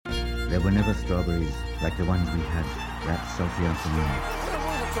There were never strawberries like the ones we had that salty afternoon.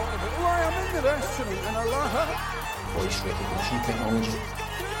 I am in the restaurant in a laugh. Voice recognition technology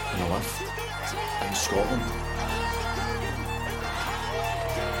in a lift in Scotland.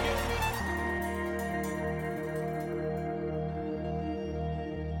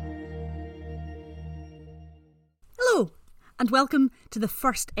 Hello, and welcome to the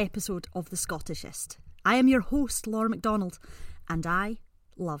first episode of The Scottishist. I am your host, Laura MacDonald, and I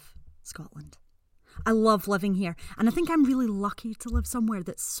love Scotland. I love living here, and I think I'm really lucky to live somewhere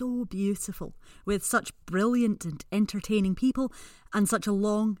that's so beautiful, with such brilliant and entertaining people, and such a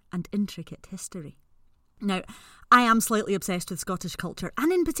long and intricate history. Now, I am slightly obsessed with Scottish culture,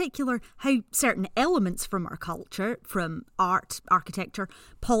 and in particular how certain elements from our culture, from art, architecture,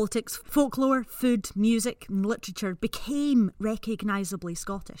 politics, folklore, food, music and literature, became recognisably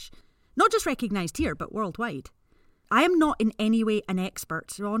Scottish. Not just recognised here, but worldwide. I am not in any way an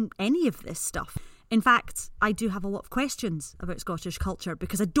expert on any of this stuff. In fact, I do have a lot of questions about Scottish culture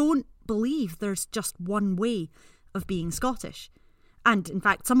because I don't believe there's just one way of being Scottish. And in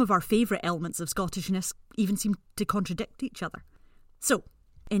fact, some of our favourite elements of Scottishness even seem to contradict each other. So,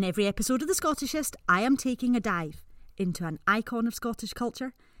 in every episode of The Scottishist, I am taking a dive into an icon of Scottish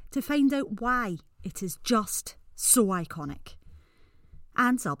culture to find out why it is just so iconic.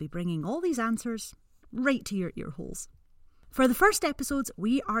 And I'll be bringing all these answers right to your ear holes. For the first episodes,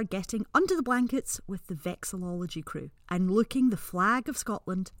 we are getting under the blankets with the Vexillology crew and looking the flag of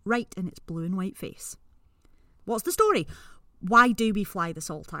Scotland right in its blue and white face. What's the story? Why do we fly the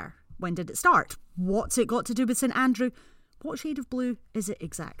Saltire? When did it start? What's it got to do with St Andrew? What shade of blue is it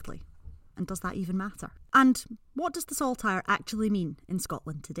exactly? And does that even matter? And what does the Saltire actually mean in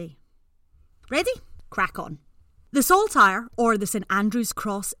Scotland today? Ready? Crack on. The Saltire, or the St Andrew's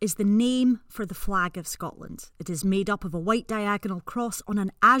Cross, is the name for the flag of Scotland. It is made up of a white diagonal cross on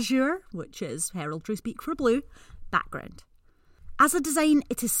an azure, which is heraldry speak for blue, background. As a design,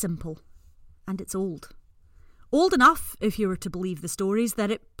 it is simple, and it's old. Old enough, if you were to believe the stories, that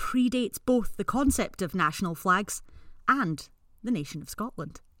it predates both the concept of national flags and the nation of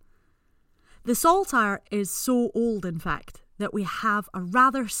Scotland. The Saltire is so old, in fact, that we have a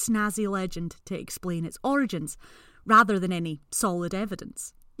rather snazzy legend to explain its origins, rather than any solid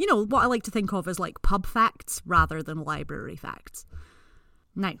evidence. You know, what I like to think of as like pub facts rather than library facts.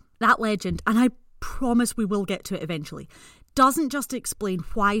 Now, that legend, and I promise we will get to it eventually, doesn't just explain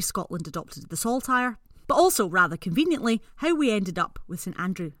why Scotland adopted the Saltire, but also, rather conveniently, how we ended up with St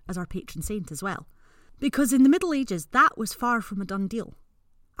Andrew as our patron saint as well. Because in the Middle Ages, that was far from a done deal.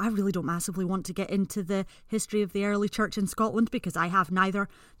 I really don't massively want to get into the history of the early church in Scotland because I have neither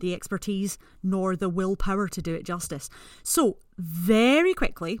the expertise nor the willpower to do it justice. So, very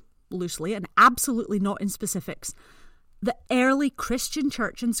quickly, loosely, and absolutely not in specifics, the early Christian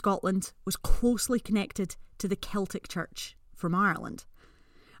church in Scotland was closely connected to the Celtic church from Ireland.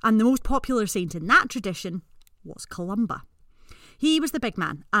 And the most popular saint in that tradition was Columba. He was the big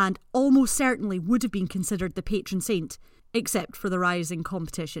man and almost certainly would have been considered the patron saint, except for the rising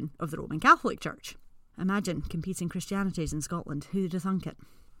competition of the Roman Catholic Church. Imagine competing Christianities in Scotland, who'd have thunk it?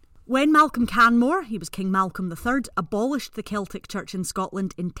 When Malcolm Canmore, he was King Malcolm III, abolished the Celtic Church in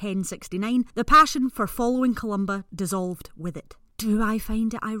Scotland in 1069, the passion for following Columba dissolved with it. Do I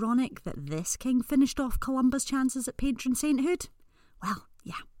find it ironic that this king finished off Columba's chances at patron sainthood? Well,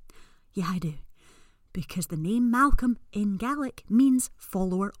 yeah I do. Because the name Malcolm in Gaelic means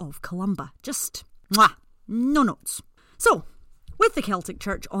follower of Columba. Just, no notes. So, with the Celtic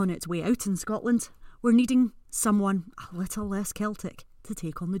Church on its way out in Scotland, we're needing someone a little less Celtic to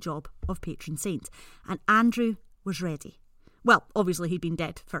take on the job of patron saint. And Andrew was ready. Well, obviously he'd been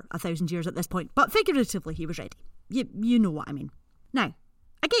dead for 1,000 years at this point, but figuratively he was ready. You know what I mean. Now,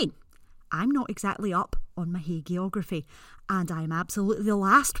 again, I'm not exactly up on my hagiography, and I'm absolutely the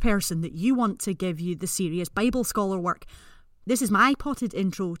last person that you want to give you the serious Bible scholar work. This is my potted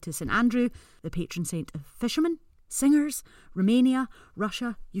intro to St Andrew, the patron saint of fishermen, singers, Romania,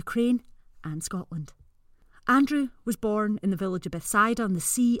 Russia, Ukraine and Scotland. Andrew was born in the village of Bethsaida on the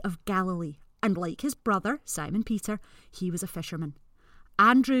Sea of Galilee, and like his brother, Simon Peter, he was a fisherman.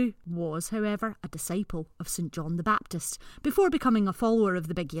 Andrew was, however, a disciple of St John the Baptist before becoming a follower of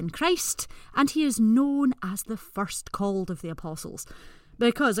the big Ian Christ, and he is known as the first called of the apostles,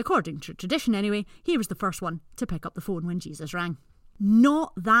 because, according to tradition anyway, he was the first one to pick up the phone when Jesus rang.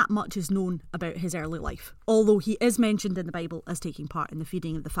 Not that much is known about his early life, although he is mentioned in the Bible as taking part in the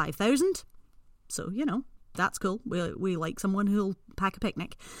feeding of the 5,000. So, that's cool. We like someone who'll pack a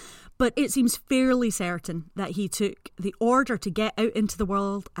picnic. But it seems fairly certain that he took the order to get out into the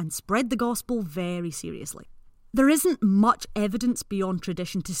world and spread the gospel very seriously. There isn't much evidence beyond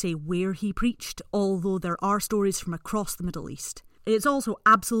tradition to say where he preached, although there are stories from across the Middle East. It's also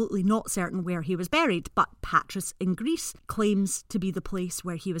absolutely not certain where he was buried, but Patras in Greece claims to be the place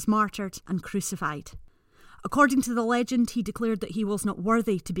where he was martyred and crucified. According to the legend, he declared that he was not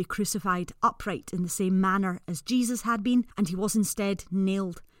worthy to be crucified upright in the same manner as Jesus had been, and he was instead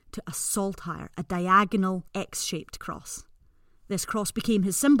nailed to a saltire, a diagonal X-shaped cross. This cross became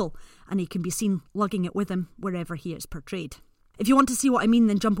his symbol, and he can be seen lugging it with him wherever he is portrayed. If you want to see what I mean,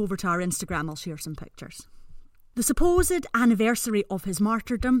 then jump over to our Instagram, I'll share some pictures. The supposed anniversary of his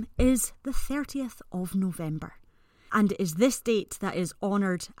martyrdom is the 30th of November, and it is this date that is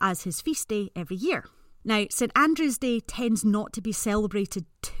honoured as his feast day every year. Now, St Andrew's Day tends not to be celebrated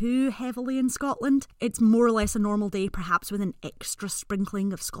too heavily in Scotland. It's more or less a normal day, perhaps with an extra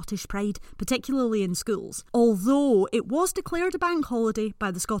sprinkling of Scottish pride, particularly in schools. Although it was declared a bank holiday by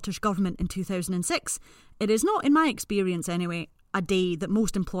the Scottish Government in 2006, it is not, in my experience anyway, a day that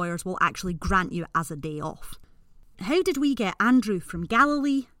most employers will actually grant you as a day off. How did we get Andrew from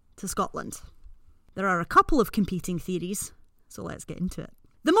Galilee to Scotland? There are a couple of competing theories, so let's get into it.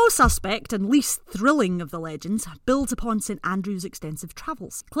 The most suspect and least thrilling of the legends builds upon St Andrew's extensive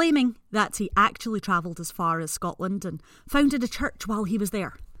travels, claiming that he actually travelled as far as Scotland and founded a church while he was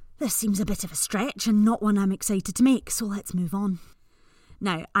there. This seems a bit of a stretch and not one I'm excited to make, so let's move on.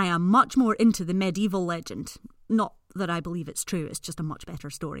 Now, I am much more into the medieval legend. Not that I believe it's true, it's just a much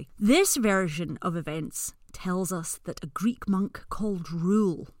better story. This version of events tells us that a Greek monk called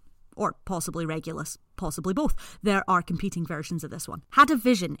Rule, or possibly Regulus, possibly both, there are competing versions of this one, had a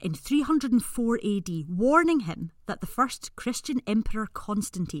vision in 304 AD warning him that the first Christian emperor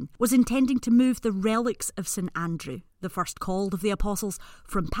Constantine was intending to move the relics of St Andrew, the first called of the apostles,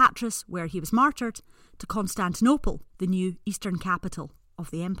 from Patras, where he was martyred, to Constantinople, the new eastern capital of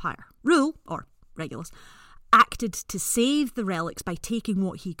the empire. Rule, or Regulus, acted to save the relics by taking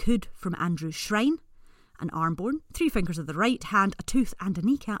what he could from Andrew's shrine, an arm bone, 3 fingers of the right hand, a tooth and a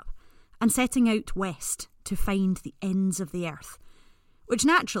kneecap, and setting out west to find the ends of the earth, which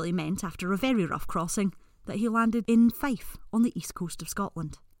naturally meant, after a very rough crossing, that he landed in Fife on the east coast of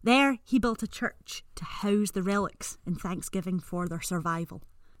Scotland. There he built a church to house the relics in thanksgiving for their survival.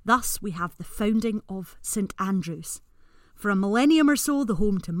 Thus we have the founding of St Andrews. For a millennium or so, the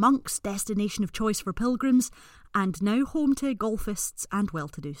home to monks, destination of choice for pilgrims, and now home to golfists and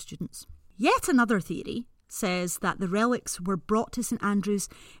well-to-do students. Yet another theory says that the relics were brought to St Andrews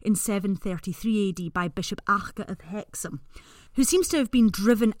in 733 AD by Bishop Achca of Hexham, who seems to have been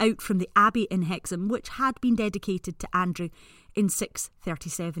driven out from the abbey in Hexham, which had been dedicated to Andrew in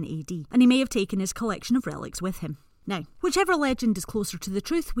 637 AD, and he may have taken his collection of relics with him. Now, whichever legend is closer to the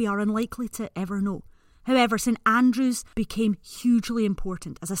truth, we are unlikely to ever know. However, St Andrews became hugely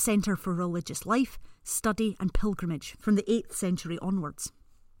important as a centre for religious life, study and pilgrimage from the 8th century onwards.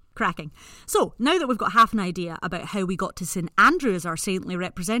 Cracking. So, now that we've got half an idea about how we got to St Andrew as our saintly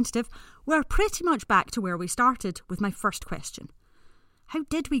representative, we're pretty much back to where we started with my first question. How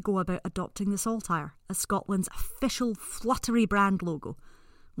did we go about adopting the Saltire as Scotland's official fluttery brand logo?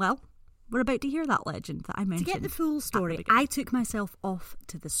 Well, we're about to hear that legend that I mentioned. To get the full story, I took myself off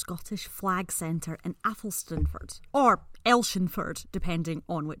to the Scottish Flag Centre in Athelstanford, or Elshinford, depending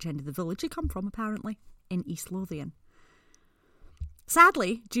on which end of the village you come from, apparently, in East Lothian.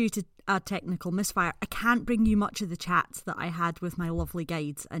 Sadly, due to a technical misfire, I can't bring you much of the chat that I had with my lovely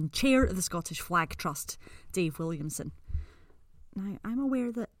guides and chair of the Scottish Flag Trust, Dave Williamson. Now, I'm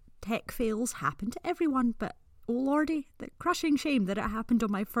aware that tech fails happen to everyone, but oh lordy, the crushing shame that it happened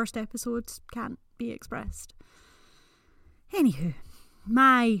on my first episode can't be expressed. Anywho,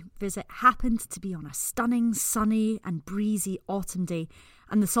 my visit happened to be on a stunning, sunny and breezy autumn day,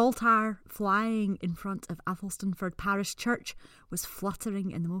 and the Saltire flying in front of Athelstanford Parish Church was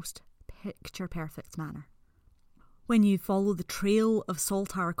fluttering in the most picture-perfect manner. When you follow the trail of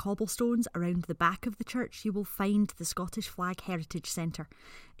Saltire cobblestones around the back of the church, you will find the Scottish Flag Heritage Centre.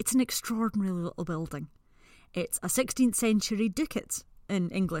 It's an extraordinary little building. It's a 16th century ducat, in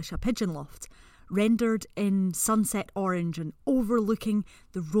English a pigeon loft, rendered in sunset orange and overlooking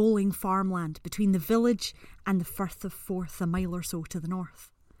the rolling farmland between the village and the Firth of Forth, a mile or so to the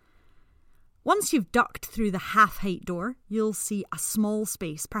north. Once you've ducked through the half-height door, you'll see a small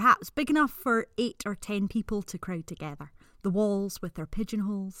space, perhaps big enough for 8 or 10 people to crowd together. The walls with their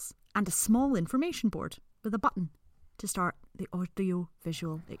pigeonholes, and a small information board with a button to start the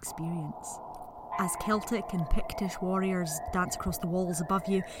audio-visual experience. As Celtic and Pictish warriors dance across the walls above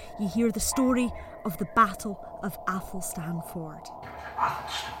you, you hear the story of the Battle of Athelstan Ford.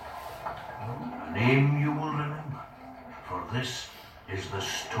 Athelstan, a name you will remember, for this is the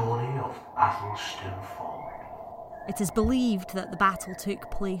story of Athelstan Ford. It is believed that the battle took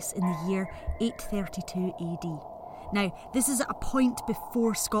place in the year 832 AD. Now, this is at a point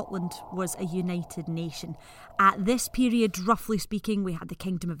before Scotland was a united nation. At this period, roughly speaking, we had the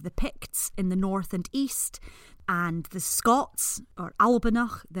Kingdom of the Picts in the north and east, and the Scots, or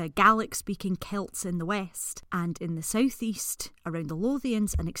Albanoch, the Gaelic-speaking Celts in the west, and in the southeast, around the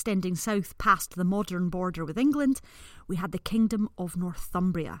Lothians and extending south past the modern border with England, we had the Kingdom of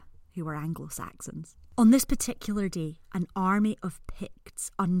Northumbria, who were Anglo-Saxons. On this particular day, an army of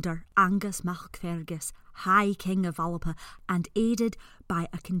Picts under Angus mac Fergus, High King of Alba, and aided by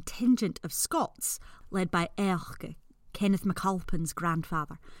a contingent of Scots, led by Eorche, Kenneth MacAlpin's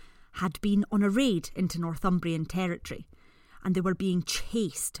grandfather, had been on a raid into Northumbrian territory, and they were being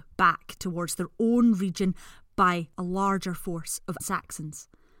chased back towards their own region by a larger force of Saxons,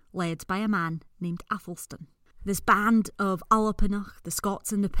 led by a man named Athelstan. This band of Alapanoch, the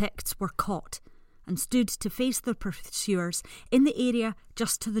Scots and the Picts, were caught and stood to face their pursuers in the area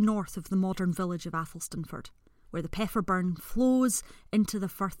just to the north of the modern village of Athelstanford, where the Peffer Burn flows into the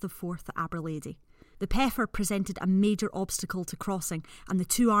Firth of Forth at Aberlady. The Peffer presented a major obstacle to crossing, and the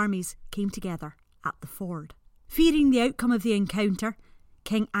two armies came together at the ford. Fearing the outcome of the encounter,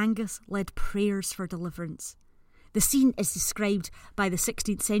 King Angus led prayers for deliverance. The scene is described by the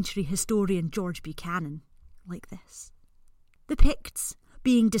 16th century historian George Buchanan like this. The Picts,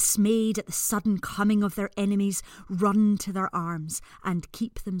 being dismayed at the sudden coming of their enemies, run to their arms and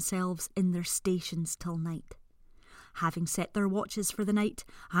keep themselves in their stations till night. Having set their watches for the night,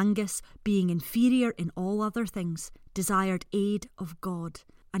 Angus, being inferior in all other things, desired aid of God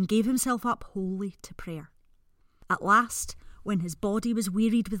and gave himself up wholly to prayer. At last, when his body was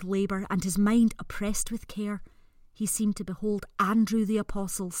wearied with labour and his mind oppressed with care, he seemed to behold Andrew the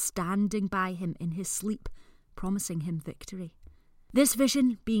Apostle standing by him in his sleep, promising him victory. This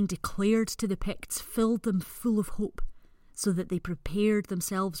vision, being declared to the Picts, filled them full of hope, so that they prepared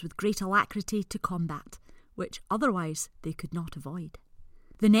themselves with great alacrity to combat, which otherwise they could not avoid.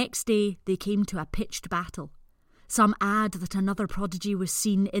 The next day they came to a pitched battle. Some add that another prodigy was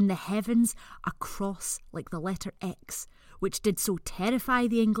seen in the heavens, a cross like the letter X, which did so terrify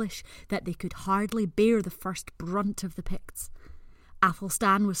the English that they could hardly bear the first brunt of the Picts.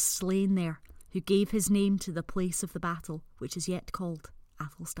 Athelstan was slain there, who gave his name to the place of the battle, which is yet called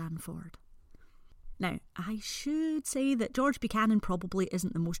Athelstan Ford. Now, I should say that George Buchanan probably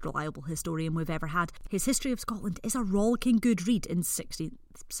isn't the most reliable historian we've ever had. His History of Scotland is a rollicking good read in 16th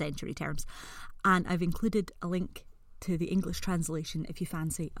century terms, and I've included a link to the English translation if you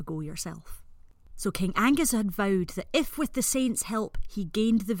fancy a go yourself. So King Angus had vowed that if with the saints' help he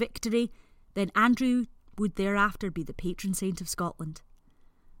gained the victory, then Andrew would thereafter be the patron saint of Scotland.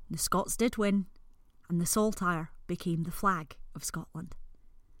 The Scots did win, and the Saltire became the flag of Scotland.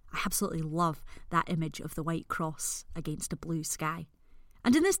 I absolutely love that image of the white cross against a blue sky.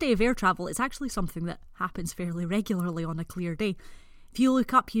 And in this day of air travel, it's actually something that happens fairly regularly on a clear day. If you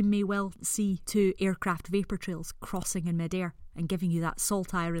look up, you may well see two aircraft vapour trails crossing in mid-air and giving you that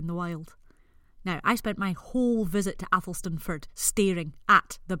Saltire in the wild. Now, I spent my whole visit to Athelstanford staring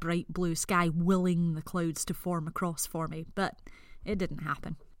at the bright blue sky, willing the clouds to form a cross for me, but it didn't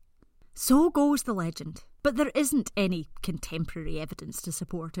happen. So goes the legend, but there isn't any contemporary evidence to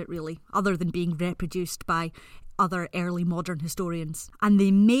support it really, other than being reproduced by other early modern historians, and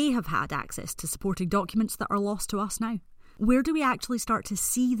they may have had access to supporting documents that are lost to us now. Where do we actually start to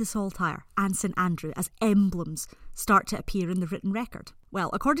see the Saltire and St Andrew as emblems start to appear in the written record?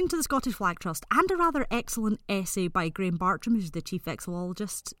 Well, according to the Scottish Flag Trust and a rather excellent essay by Graham Bartram, who's the chief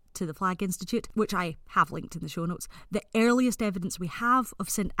vexillologist to the Flag Institute, which I have linked in the show notes, the earliest evidence we have of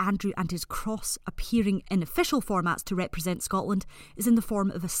St Andrew and his cross appearing in official formats to represent Scotland is in the form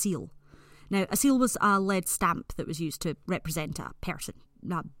of a seal. Now, a seal was a lead stamp that was used to represent a person,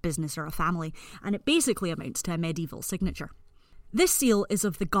 a business or a family, and it basically amounts to a medieval signature. This seal is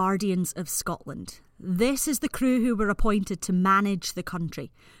of the Guardians of Scotland. This is the crew who were appointed to manage the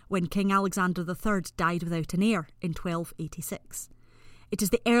country when King Alexander III died without an heir in 1286. It is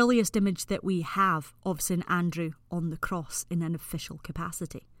the earliest image that we have of St Andrew on the cross in an official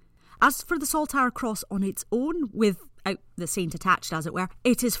capacity. As for the Saltire cross on its own, without the saint attached as it were,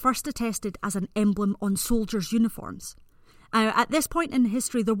 it is first attested as an emblem on soldiers' uniforms. At this point in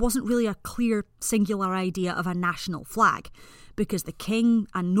history, there wasn't really a clear, singular idea of a national flag, because the king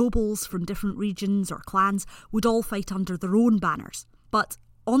and nobles from different regions or clans would all fight under their own banners. But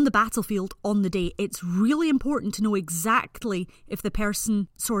on the battlefield, on the day, it's really important to know exactly if the person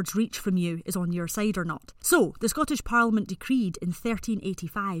sword's reach from you is on your side or not. So, the Scottish Parliament decreed in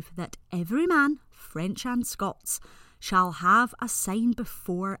 1385 that every man, French and Scots, shall have a sign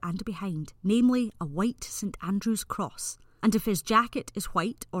before and behind, namely a white St. Andrew's cross. And if his jacket is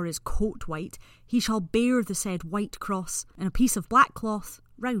white or his coat white, he shall bear the said white cross in a piece of black cloth,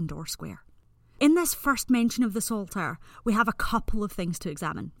 round or square. In this first mention of the Saltire, we have a couple of things to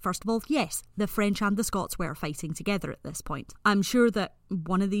examine. First of all, yes, the French and the Scots were fighting together at this point. I'm sure that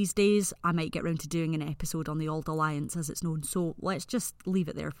one of these days I might get round to doing an episode on the Old Alliance as it's known, so let's just leave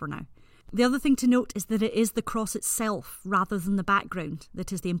it there for now. The other thing to note is that it is the cross itself rather than the background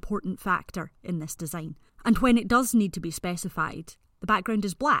that is the important factor in this design. And when it does need to be specified, the background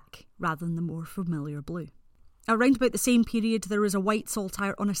is black rather than the more familiar blue. Around about the same period, there was a white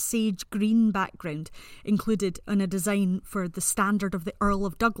saltire on a sage green background, included in a design for the standard of the Earl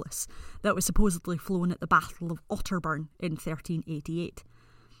of Douglas that was supposedly flown at the Battle of Otterburn in 1388.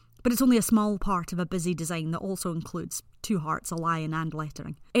 But it's only a small part of a busy design that also includes two hearts, a lion and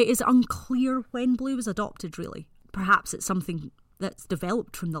lettering. It is unclear when blue was adopted, really. Perhaps it's something that's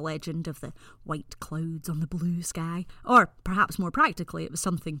developed from the legend of the white clouds on the blue sky. Or perhaps more practically, it was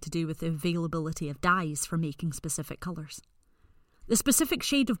something to do with the availability of dyes for making specific colours. The specific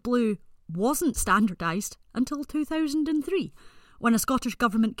shade of blue wasn't standardised until 2003, when a Scottish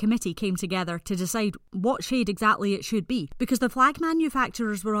Government committee came together to decide what shade exactly it should be, because the flag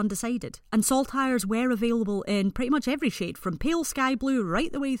manufacturers were undecided, and saltires were available in pretty much every shade, from pale sky blue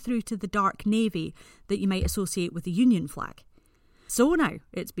right the way through to the dark navy that you might associate with the Union flag. So now,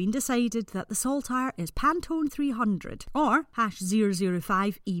 it's been decided that the saltire is Pantone 300, or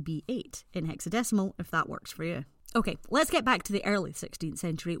 #005EB8 in hexadecimal, if that works for you. Okay, let's get back to the early 16th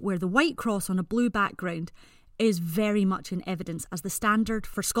century, where the white cross on a blue background is very much in evidence as the standard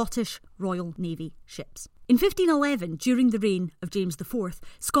for Scottish Royal Navy ships. In 1511, during the reign of James IV,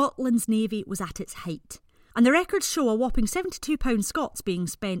 Scotland's navy was at its height, and the records show a whopping £72 Scots being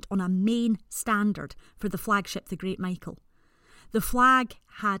spent on a main standard for the flagship the Great Michael. The flag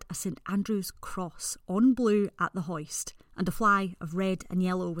had a St Andrew's cross on blue at the hoist, and a fly of red and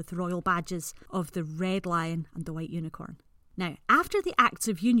yellow with the royal badges of the red lion and the white unicorn. Now, after the Acts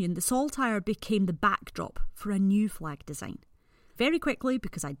of Union, the saltire became the backdrop for a new flag design. Very quickly,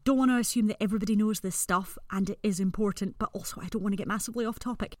 because I don't want to assume that everybody knows this stuff, and it is important, but also I don't want to get massively off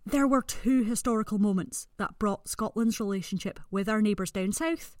topic. There were two historical moments that brought Scotland's relationship with our neighbours down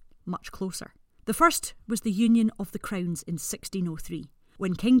south much closer. The first was the Union of the Crowns in 1603,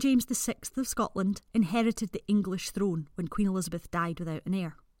 when King James VI of Scotland inherited the English throne when Queen Elizabeth died without an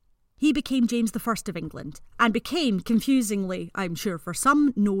heir. He became James I of England, and became, confusingly, I'm sure for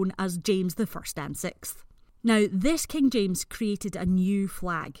some, known as James I and VI. Now, this King James created a new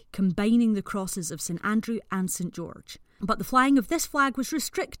flag, combining the crosses of St Andrew and St George. But the flying of this flag was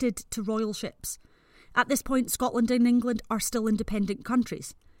restricted to royal ships. At this point, Scotland and England are still independent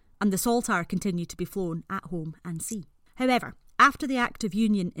countries, and the saltire continued to be flown at home and sea. However, after the Act of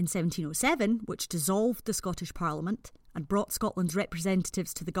Union in 1707, which dissolved the Scottish Parliament and brought Scotland's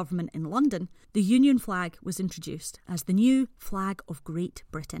representatives to the government in London, the Union flag was introduced as the new flag of Great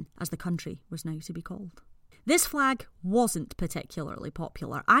Britain, as the country was now to be called. This flag wasn't particularly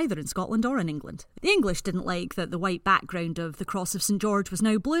popular either in Scotland or in England. The English didn't like that the white background of the cross of St George was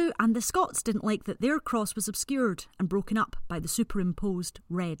now blue, and the Scots didn't like that their cross was obscured and broken up by the superimposed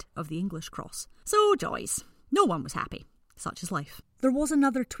red of the English cross. So joys. No one was happy. Such is life. There was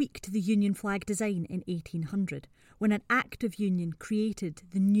another tweak to the Union flag design in 1800, when an Act of Union created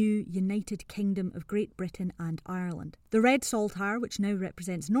the new United Kingdom of Great Britain and Ireland. The red saltire, which now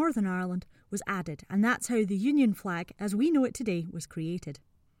represents Northern Ireland, was added, and that's how the Union flag, as we know it today, was created.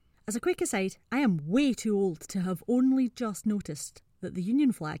 As a quick aside, I am way too old to have only just noticed that the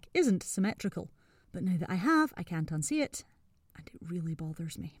Union flag isn't symmetrical, but now that I have, I can't unsee it, and it really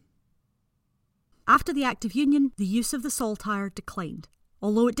bothers me. After the Act of Union, the use of the saltire declined,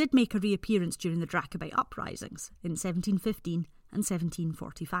 although it did make a reappearance during the Jacobite uprisings in 1715 and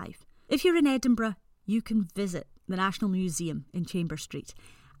 1745. If you're in Edinburgh, you can visit the National Museum in Chambers Street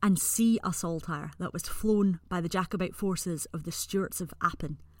and see a saltire that was flown by the Jacobite forces of the Stuarts of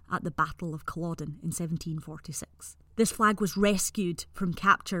Appin at the Battle of Culloden in 1746. This flag was rescued from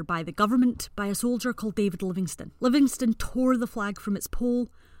capture by the government by a soldier called David Livingstone. Livingstone tore the flag from its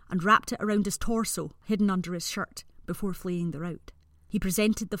pole and wrapped it around his torso, hidden under his shirt, before fleeing the rout. He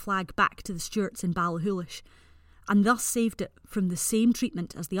presented the flag back to the Stuarts in Ballachulish, and thus saved it from the same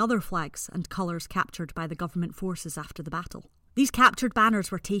treatment as the other flags and colours captured by the government forces after the battle. These captured banners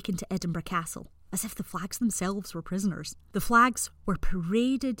were taken to Edinburgh Castle, as if the flags themselves were prisoners. The flags were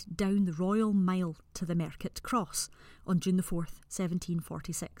paraded down the Royal Mile to the Mercat Cross on June the 4th,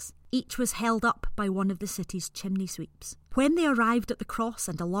 1746. Each was held up by one of the city's chimney sweeps. When they arrived at the cross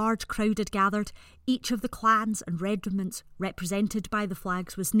and a large crowd had gathered, each of the clans and regiments represented by the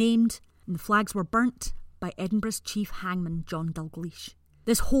flags was named, and the flags were burnt by Edinburgh's chief hangman, John Dalgleish.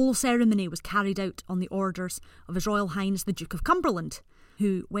 This whole ceremony was carried out on the orders of His Royal Highness the Duke of Cumberland,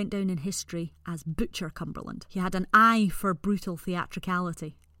 who went down in history as Butcher Cumberland. He had an eye for brutal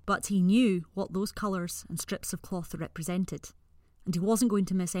theatricality, but he knew what those colours and strips of cloth represented, and he wasn't going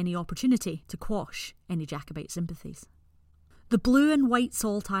to miss any opportunity to quash any Jacobite sympathies. The blue and white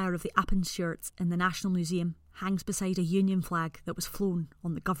saltire of the Appin shirts in the National Museum hangs beside a Union flag that was flown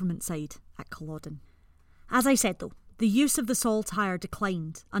on the government side at Culloden. As I said though, the use of the saltire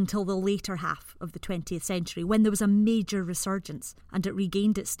declined until the later half of the 20th century, when there was a major resurgence and it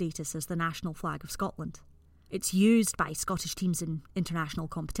regained its status as the national flag of Scotland. It's used by Scottish teams in international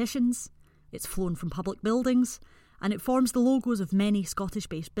competitions, it's flown from public buildings, and it forms the logos of many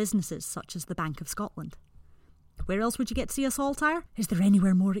Scottish-based businesses such as the Bank of Scotland. Where else would you get to see a saltire? Is there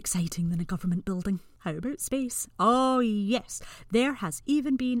anywhere more exciting than a government building? How about space? Oh yes, there has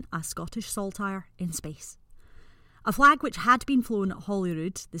even been a Scottish saltire in space. A flag which had been flown at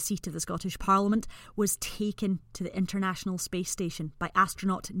Holyrood, the seat of the Scottish Parliament, was taken to the International Space Station by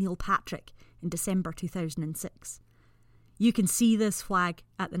astronaut Neil Patrick in December 2006. You can see this flag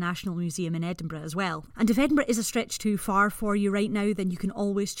at the National Museum in Edinburgh as well. And if Edinburgh is a stretch too far for you right now, then you can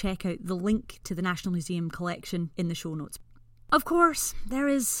always check out the link to the National Museum collection in the show notes. Of course, there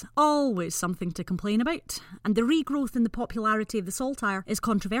is always something to complain about, and the regrowth in the popularity of the saltire is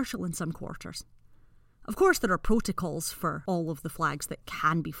controversial in some quarters. Of course, there are protocols for all of the flags that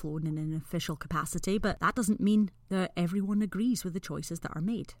can be flown in an official capacity, but that doesn't mean that everyone agrees with the choices that are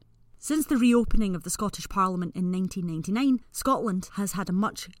made. Since the reopening of the Scottish Parliament in 1999, Scotland has had a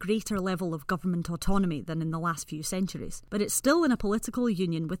much greater level of government autonomy than in the last few centuries, but it's still in a political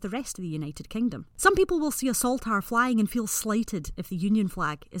union with the rest of the United Kingdom. Some people will see a saltire flying and feel slighted if the Union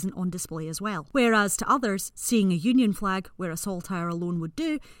flag isn't on display as well, whereas to others, seeing a Union flag where a saltire alone would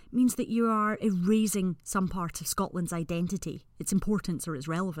do means that you are erasing some part of Scotland's identity, its importance or its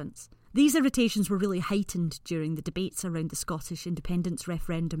relevance. These irritations were really heightened during the debates around the Scottish independence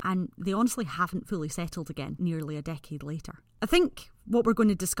referendum, and they honestly haven't fully settled again nearly a decade later. I think what we're going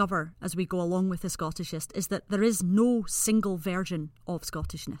to discover as we go along with the Scottishist is that there is no single version of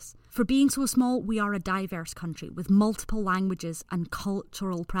Scottishness. For being so small, we are a diverse country with multiple languages and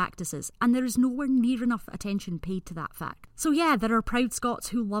cultural practices, and there is nowhere near enough attention paid to that fact. So yeah, there are proud Scots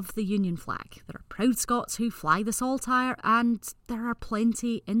who love the Union flag, there are proud Scots who fly the saltire, and there are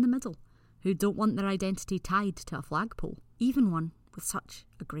plenty in the middle who don't want their identity tied to a flagpole, even one with such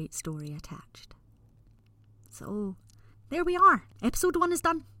a great story attached. So there we are. Episode 1 is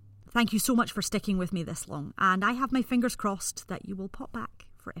done. Thank you so much for sticking with me this long, and I have my fingers crossed that you will pop back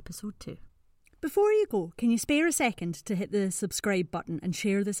for episode 2. Before you go, can you spare a second to hit the subscribe button and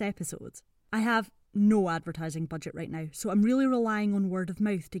share this episode? I have no advertising budget right now, so I'm really relying on word of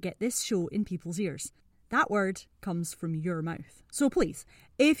mouth to get this show in people's ears. That word comes from your mouth. So please,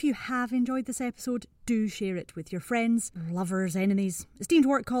 if you have enjoyed this episode, do share it with your friends, lovers, enemies, esteemed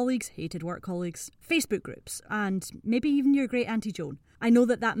work colleagues, hated work colleagues, Facebook groups, and maybe even your great Auntie Joan. I know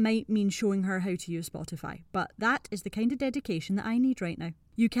that might mean showing her how to use Spotify, but that is the kind of dedication that I need right now.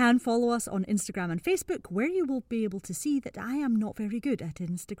 You can follow us on Instagram and Facebook, where you will be able to see that I am not very good at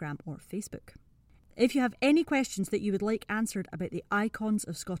Instagram or Facebook. If you have any questions that you would like answered about the icons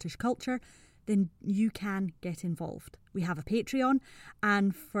of Scottish culture, then you can get involved. We have a Patreon,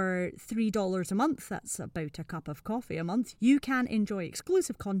 and for $3 a month, that's about a cup of coffee a month, you can enjoy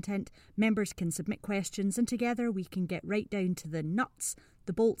exclusive content, members can submit questions, and together we can get right down to the nuts,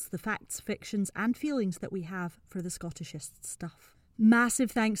 the bolts, the facts, fictions and feelings that we have for the Scottishist stuff.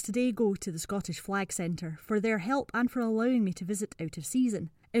 Massive thanks today go to the Scottish Flag Centre for their help and for allowing me to visit out of season.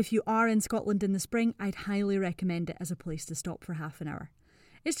 If you are in Scotland in the spring, I'd highly recommend it as a place to stop for half an hour.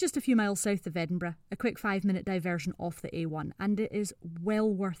 It's just a few miles south of Edinburgh, a quick 5-minute diversion off the A1, and it is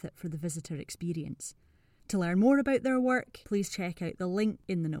well worth it for the visitor experience. To learn more about their work, please check out the link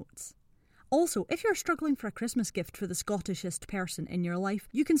in the notes. Also, if you're struggling for a Christmas gift for the Scottishist person in your life,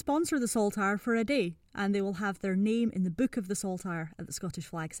 you can sponsor the Saltire for a day, and they will have their name in the Book of the Saltire at the Scottish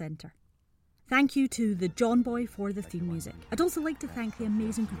Flag Centre. Thank you to the John Boy for the theme music. I'd also like to thank the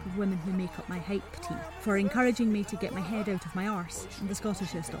amazing group of women who make up my hype team for encouraging me to get my head out of my arse and the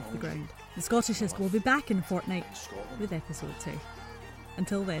Scottishist off the ground. The Scottishist will be back in a fortnight with episode 2.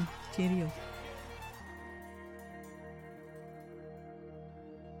 Until then, cheerio.